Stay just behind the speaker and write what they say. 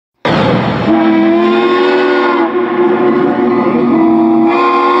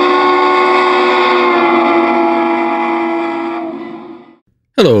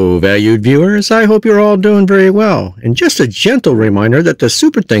Hello, valued viewers. I hope you're all doing very well. And just a gentle reminder that the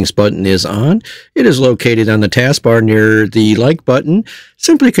Super Thanks button is on. It is located on the taskbar near the like button.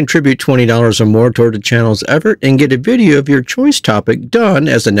 Simply contribute $20 or more toward the channel's effort and get a video of your choice topic done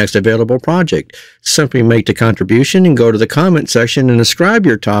as the next available project. Simply make the contribution and go to the comment section and describe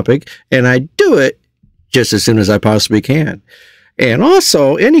your topic, and I do it just as soon as I possibly can. And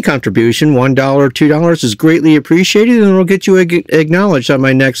also, any contribution, $1 or $2, is greatly appreciated and will get you acknowledged on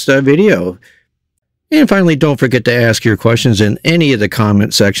my next video. And finally, don't forget to ask your questions in any of the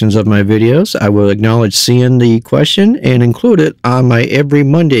comment sections of my videos. I will acknowledge seeing the question and include it on my every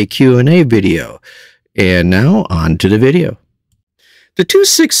Monday Q&A video. And now, on to the video. The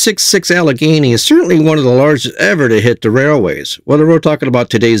 2666 Allegheny is certainly one of the largest ever to hit the railways, whether we're talking about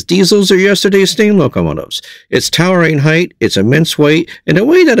today's diesels or yesterday's steam locomotives. Its towering height, its immense weight, and the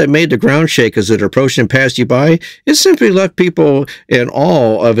way that it made the ground shake as it approached and passed you by, it simply left people in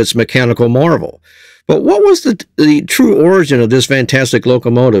awe of its mechanical marvel. But what was the true origin of this fantastic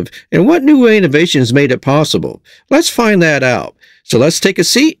locomotive, and what new innovations made it possible? Let's find that out. So let's take a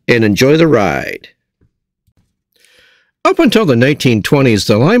seat and enjoy the ride. Up until the 1920s,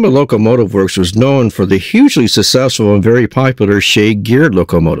 the Lima Locomotive Works was known for the hugely successful and very popular shade-geared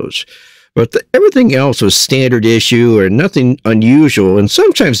locomotives. But everything else was standard issue or nothing unusual and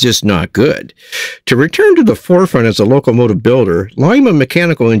sometimes just not good. To return to the forefront as a locomotive builder, Lima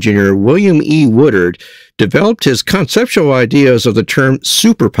mechanical engineer William E. Woodard developed his conceptual ideas of the term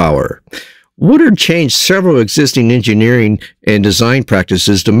superpower. Woodard changed several existing engineering and design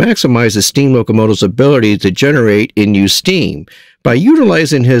practices to maximize the steam locomotive's ability to generate and use steam. By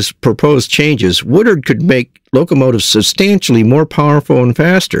utilizing his proposed changes, Woodard could make locomotives substantially more powerful and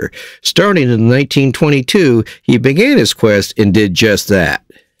faster. Starting in 1922, he began his quest and did just that.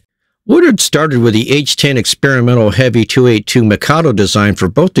 Woodard started with the H-10 experimental heavy 282 Mikado design for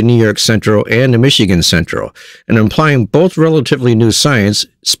both the New York Central and the Michigan Central, and applying both relatively new science,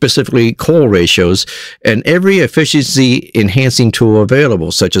 specifically coal ratios, and every efficiency-enhancing tool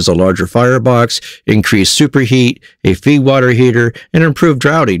available, such as a larger firebox, increased superheat, a feed water heater, and improved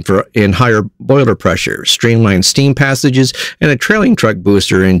routing and higher boiler pressure, streamlined steam passages, and a trailing truck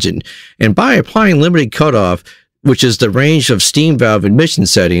booster engine. And by applying limited cutoff, which is the range of steam valve emission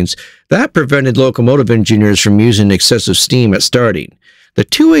settings, that prevented locomotive engineers from using excessive steam at starting. The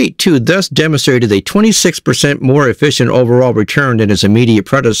 282 thus demonstrated a 26% more efficient overall return than its immediate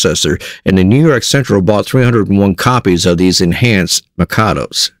predecessor, and the New York Central bought 301 copies of these enhanced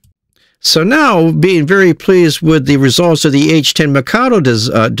Mikados. So now, being very pleased with the results of the H-10 Mikado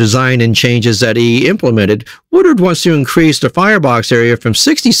design and changes that he implemented, Woodard wants to increase the firebox area from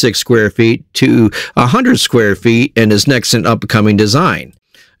 66 square feet to 100 square feet in his next and upcoming design.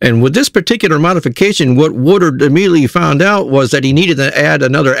 And with this particular modification, what Woodard immediately found out was that he needed to add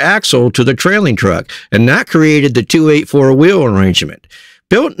another axle to the trailing truck, and that created the 284 wheel arrangement.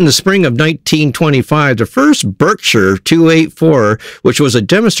 Built in the spring of 1925, the first Berkshire 284, which was a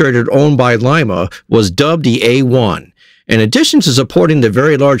demonstrator owned by Lima, was dubbed the A1. In addition to supporting the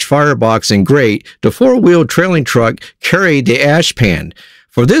very large firebox and grate, the four-wheel trailing truck carried the ash pan.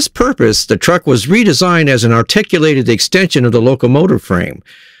 For this purpose, the truck was redesigned as an articulated extension of the locomotive frame.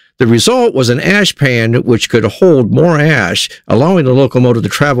 The result was an ash pan which could hold more ash, allowing the locomotive to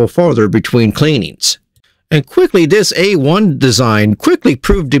travel farther between cleanings. And quickly, this A1 design quickly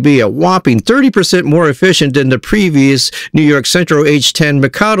proved to be a whopping 30% more efficient than the previous New York Central H-10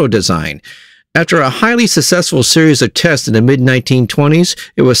 Mikado design. After a highly successful series of tests in the mid-1920s,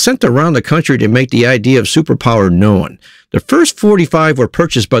 it was sent around the country to make the idea of superpower known. The first 45 were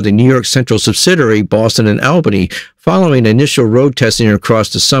purchased by the New York Central subsidiary Boston and Albany following initial road testing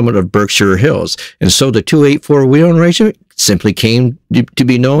across the summit of Berkshire Hills, and so the 284 wheel arrangement simply came to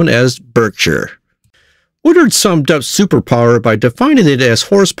be known as Berkshire. Woodard summed up superpower by defining it as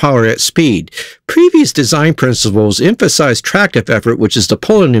horsepower at speed. Previous design principles emphasized tractive effort, which is the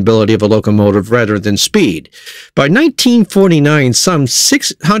pulling ability of a locomotive, rather than speed. By 1949, some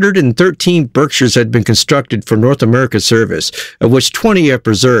 613 Berkshires had been constructed for North America service, of which 20 are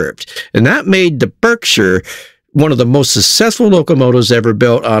preserved, and that made the Berkshire one of the most successful locomotives ever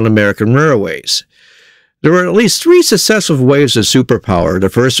built on American railways. There were at least three successive waves of superpower.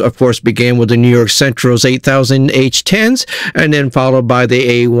 The first, of course, began with the New York Central's 8000 H-10s, and then followed by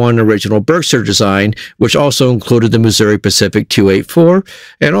the A1 original Berkshire design, which also included the Missouri Pacific 284,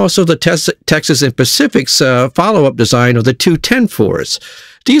 and also the Texas and Pacific's follow-up design of the 210-4s.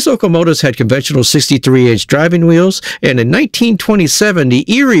 These locomotives had conventional 63-inch driving wheels, and in 1927,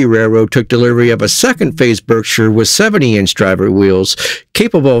 the Erie Railroad took delivery of a second-phase Berkshire with 70-inch driver wheels,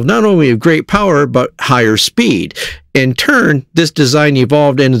 capable of not only of great power, but higher speed. In turn, this design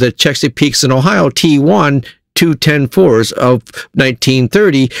evolved into the Chesapeake's and Ohio T1 210-4s of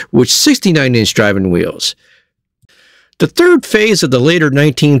 1930 with 69-inch driving wheels. The third phase of the later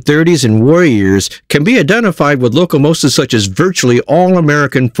 1930s and war years can be identified with locomotives such as virtually all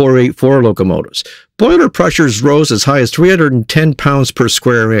American 484 locomotives. Boiler pressures rose as high as 310 pounds per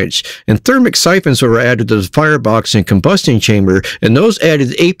square inch, and thermic siphons were added to the firebox and combustion chamber, and those added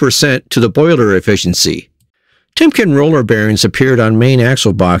 8% to the boiler efficiency. Timken roller bearings appeared on main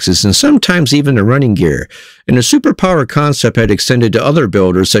axle boxes and sometimes even the running gear, and the superpower concept had extended to other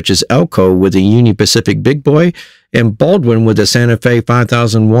builders such as Elco with the Union Pacific Big Boy and Baldwin with the Santa Fe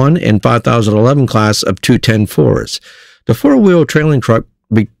 5001 and 5011 class of 210-4s. The four-wheel trailing truck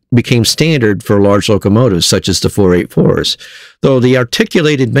became standard for large locomotives such as the 484s, though the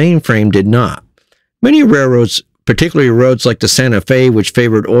articulated mainframe did not. Many railroads, particularly roads like the Santa Fe, which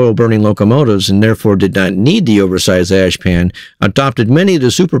favored oil-burning locomotives and therefore did not need the oversized ash pan, adopted many of the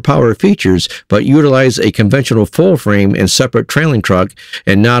superpower features but utilized a conventional full frame and separate trailing truck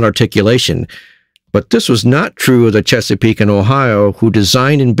and not articulation. But this was not true of the Chesapeake and Ohio, who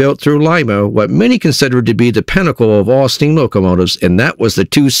designed and built through Lima what many considered to be the pinnacle of all steam locomotives, and that was the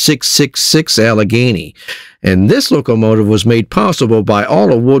 2666 Allegheny. And this locomotive was made possible by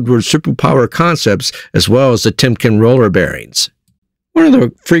all of Woodward's superpower concepts as well as the Timken roller bearings. One of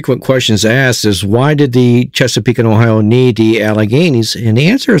the frequent questions asked is, why did the Chesapeake and Ohio need the Alleghenies? And the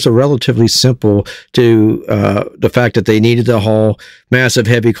answer is relatively simple to the fact that they needed to haul massive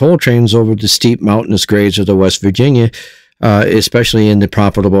heavy coal trains over the steep mountainous grades of the West Virginia, especially in the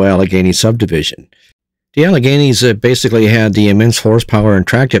profitable Allegheny subdivision. The Alleghenies basically had the immense horsepower and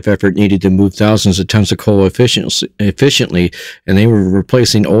tractive effort needed to move thousands of tons of coal efficiently, and they were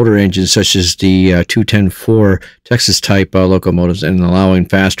replacing older engines such as the 210-4 Texas-type locomotives and allowing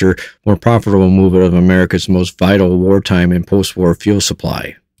faster, more profitable movement of America's most vital wartime and post-war fuel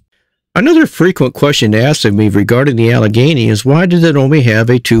supply. Another frequent question asked of me regarding the Allegheny is, why did it only have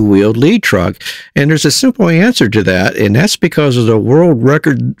a two-wheeled lead truck? And there's a simple answer to that, and that's because of the world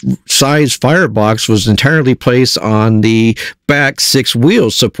record size firebox was entirely placed on the back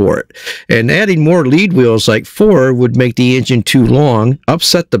six-wheel support. And adding more lead wheels like 4 would make the engine too long,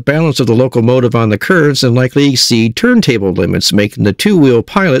 upset the balance of the locomotive on the curves, and likely exceed turntable limits, making the two-wheel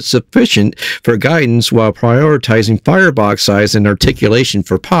pilot sufficient for guidance while prioritizing firebox size and articulation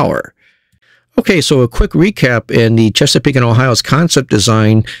for power. Okay, so a quick recap in the Chesapeake and Ohio's concept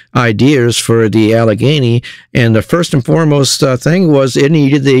design ideas for the Allegheny, and the first and foremost thing was it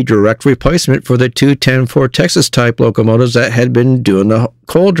needed a direct replacement for the 210-4 Texas-type locomotives that had been doing the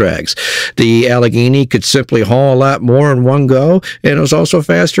coal drags. The Allegheny could simply haul a lot more in one go, and it was also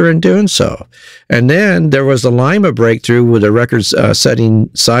faster in doing so. And then there was the Lima breakthrough with the record-setting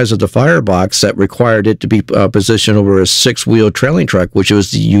size of the firebox that required it to be positioned over a six-wheel trailing truck, which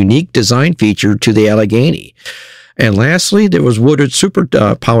was the unique design feature to the Allegheny. And lastly, there was Woodards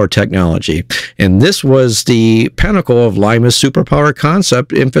superpower technology, and this was the pinnacle of Lima's superpower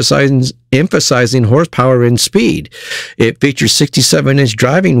concept, emphasizing horsepower and speed. It features 67-inch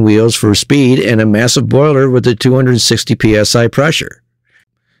driving wheels for speed and a massive boiler with a 260 psi pressure.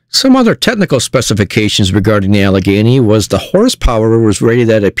 Some other technical specifications regarding the Allegheny was the horsepower was rated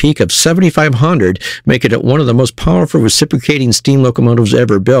at a peak of 7,500, making it one of the most powerful reciprocating steam locomotives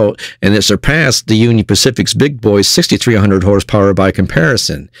ever built, and it surpassed the Union Pacific's Big Boy's 6,300 horsepower by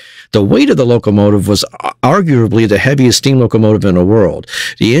comparison. The weight of the locomotive was arguably the heaviest steam locomotive in the world.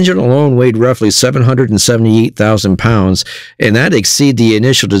 The engine alone weighed roughly 778,000 pounds, and that exceeded the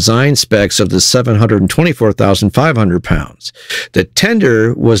initial design specs of the 724,500 pounds. The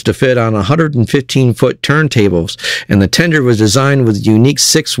tender was to fit on 115-foot turntables, and the tender was designed with a unique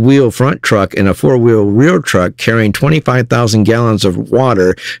six-wheel front truck and a four-wheel rear truck carrying 25,000 gallons of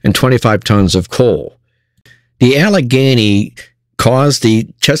water and 25 tons of coal. The Allegheny caused the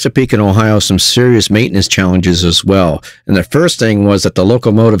Chesapeake and Ohio some serious maintenance challenges as well. And the first thing was that the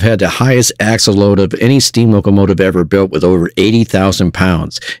locomotive had the highest axle load of any steam locomotive ever built, with over 80,000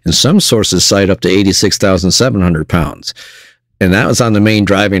 pounds. And some sources cite up to 86,700 pounds. And that was on the main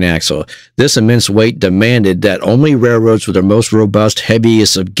driving axle. This immense weight demanded that only railroads with their most robust,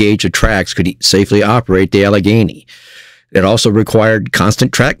 heaviest of gauge of tracks could safely operate the Allegheny. It also required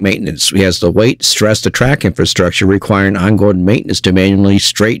constant track maintenance, as the weight stressed the track infrastructure, requiring ongoing maintenance to manually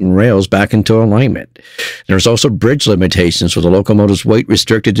straighten rails back into alignment. There's also bridge limitations, where the locomotive's weight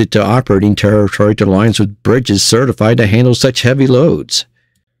restricted it to operating territory to lines with bridges certified to handle such heavy loads.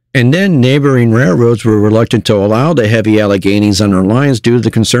 And then neighboring railroads were reluctant to allow the heavy Alleghenies on their lines due to the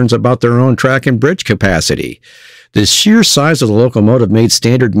concerns about their own track and bridge capacity. The sheer size of the locomotive made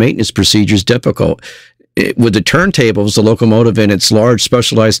standard maintenance procedures difficult. With the turntables, the locomotive and its large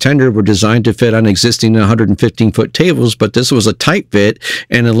specialized tender were designed to fit on existing 115-foot tables, but this was a tight fit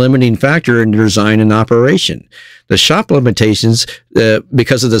and a limiting factor in design and operation. The shop limitations,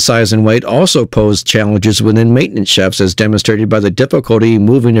 because of the size and weight, also posed challenges within maintenance shops, as demonstrated by the difficulty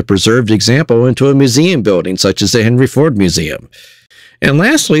moving a preserved example into a museum building, such as the Henry Ford Museum. And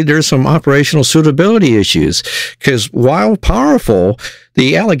lastly, there's some operational suitability issues, because while powerful,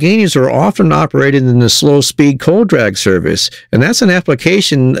 the Alleghenies are often operated in the slow-speed coal drag service, and that's an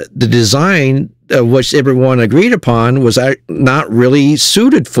application the design of which everyone agreed upon was not really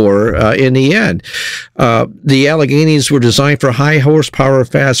suited for in the end. The Alleghenies were designed for high horsepower,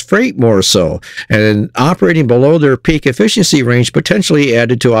 fast freight more so, and operating below their peak efficiency range potentially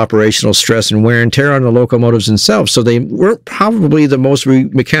added to operational stress and wear and tear on the locomotives themselves, so they weren't probably the most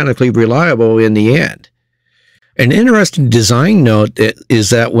mechanically reliable in the end. An interesting design note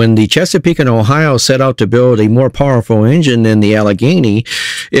is that when the Chesapeake and Ohio set out to build a more powerful engine than the Allegheny,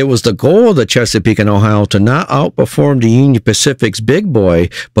 it was the goal of the Chesapeake and Ohio to not outperform the Union Pacific's Big Boy,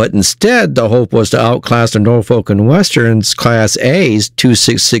 but instead the hope was to outclass the Norfolk and Western's Class A's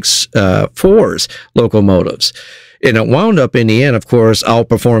 2664's locomotives. And it wound up in the end, of course,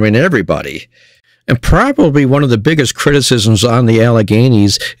 outperforming everybody. And probably one of the biggest criticisms on the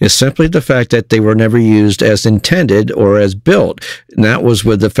Alleghenies is simply the fact that they were never used as intended or as built. And that was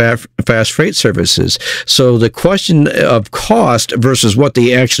with the fast freight services. So the question of cost versus what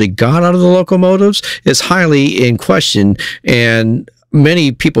they actually got out of the locomotives is highly in question, and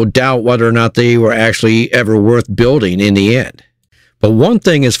many people doubt whether or not they were actually ever worth building in the end. But one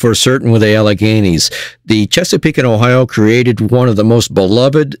thing is for certain with the Alleghenies, the Chesapeake and Ohio created one of the most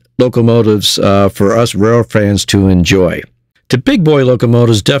beloved locomotives for us rail fans to enjoy. The big boy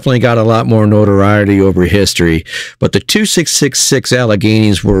locomotives definitely got a lot more notoriety over history, but the 2666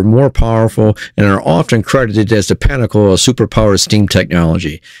 Alleghenies were more powerful and are often credited as the pinnacle of superpowered steam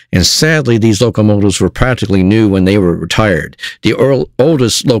technology. And sadly, these locomotives were practically new when they were retired. The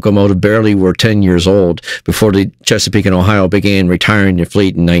oldest locomotive barely were 10 years old before the Chesapeake and Ohio began retiring their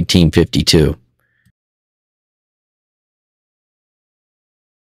fleet in 1952.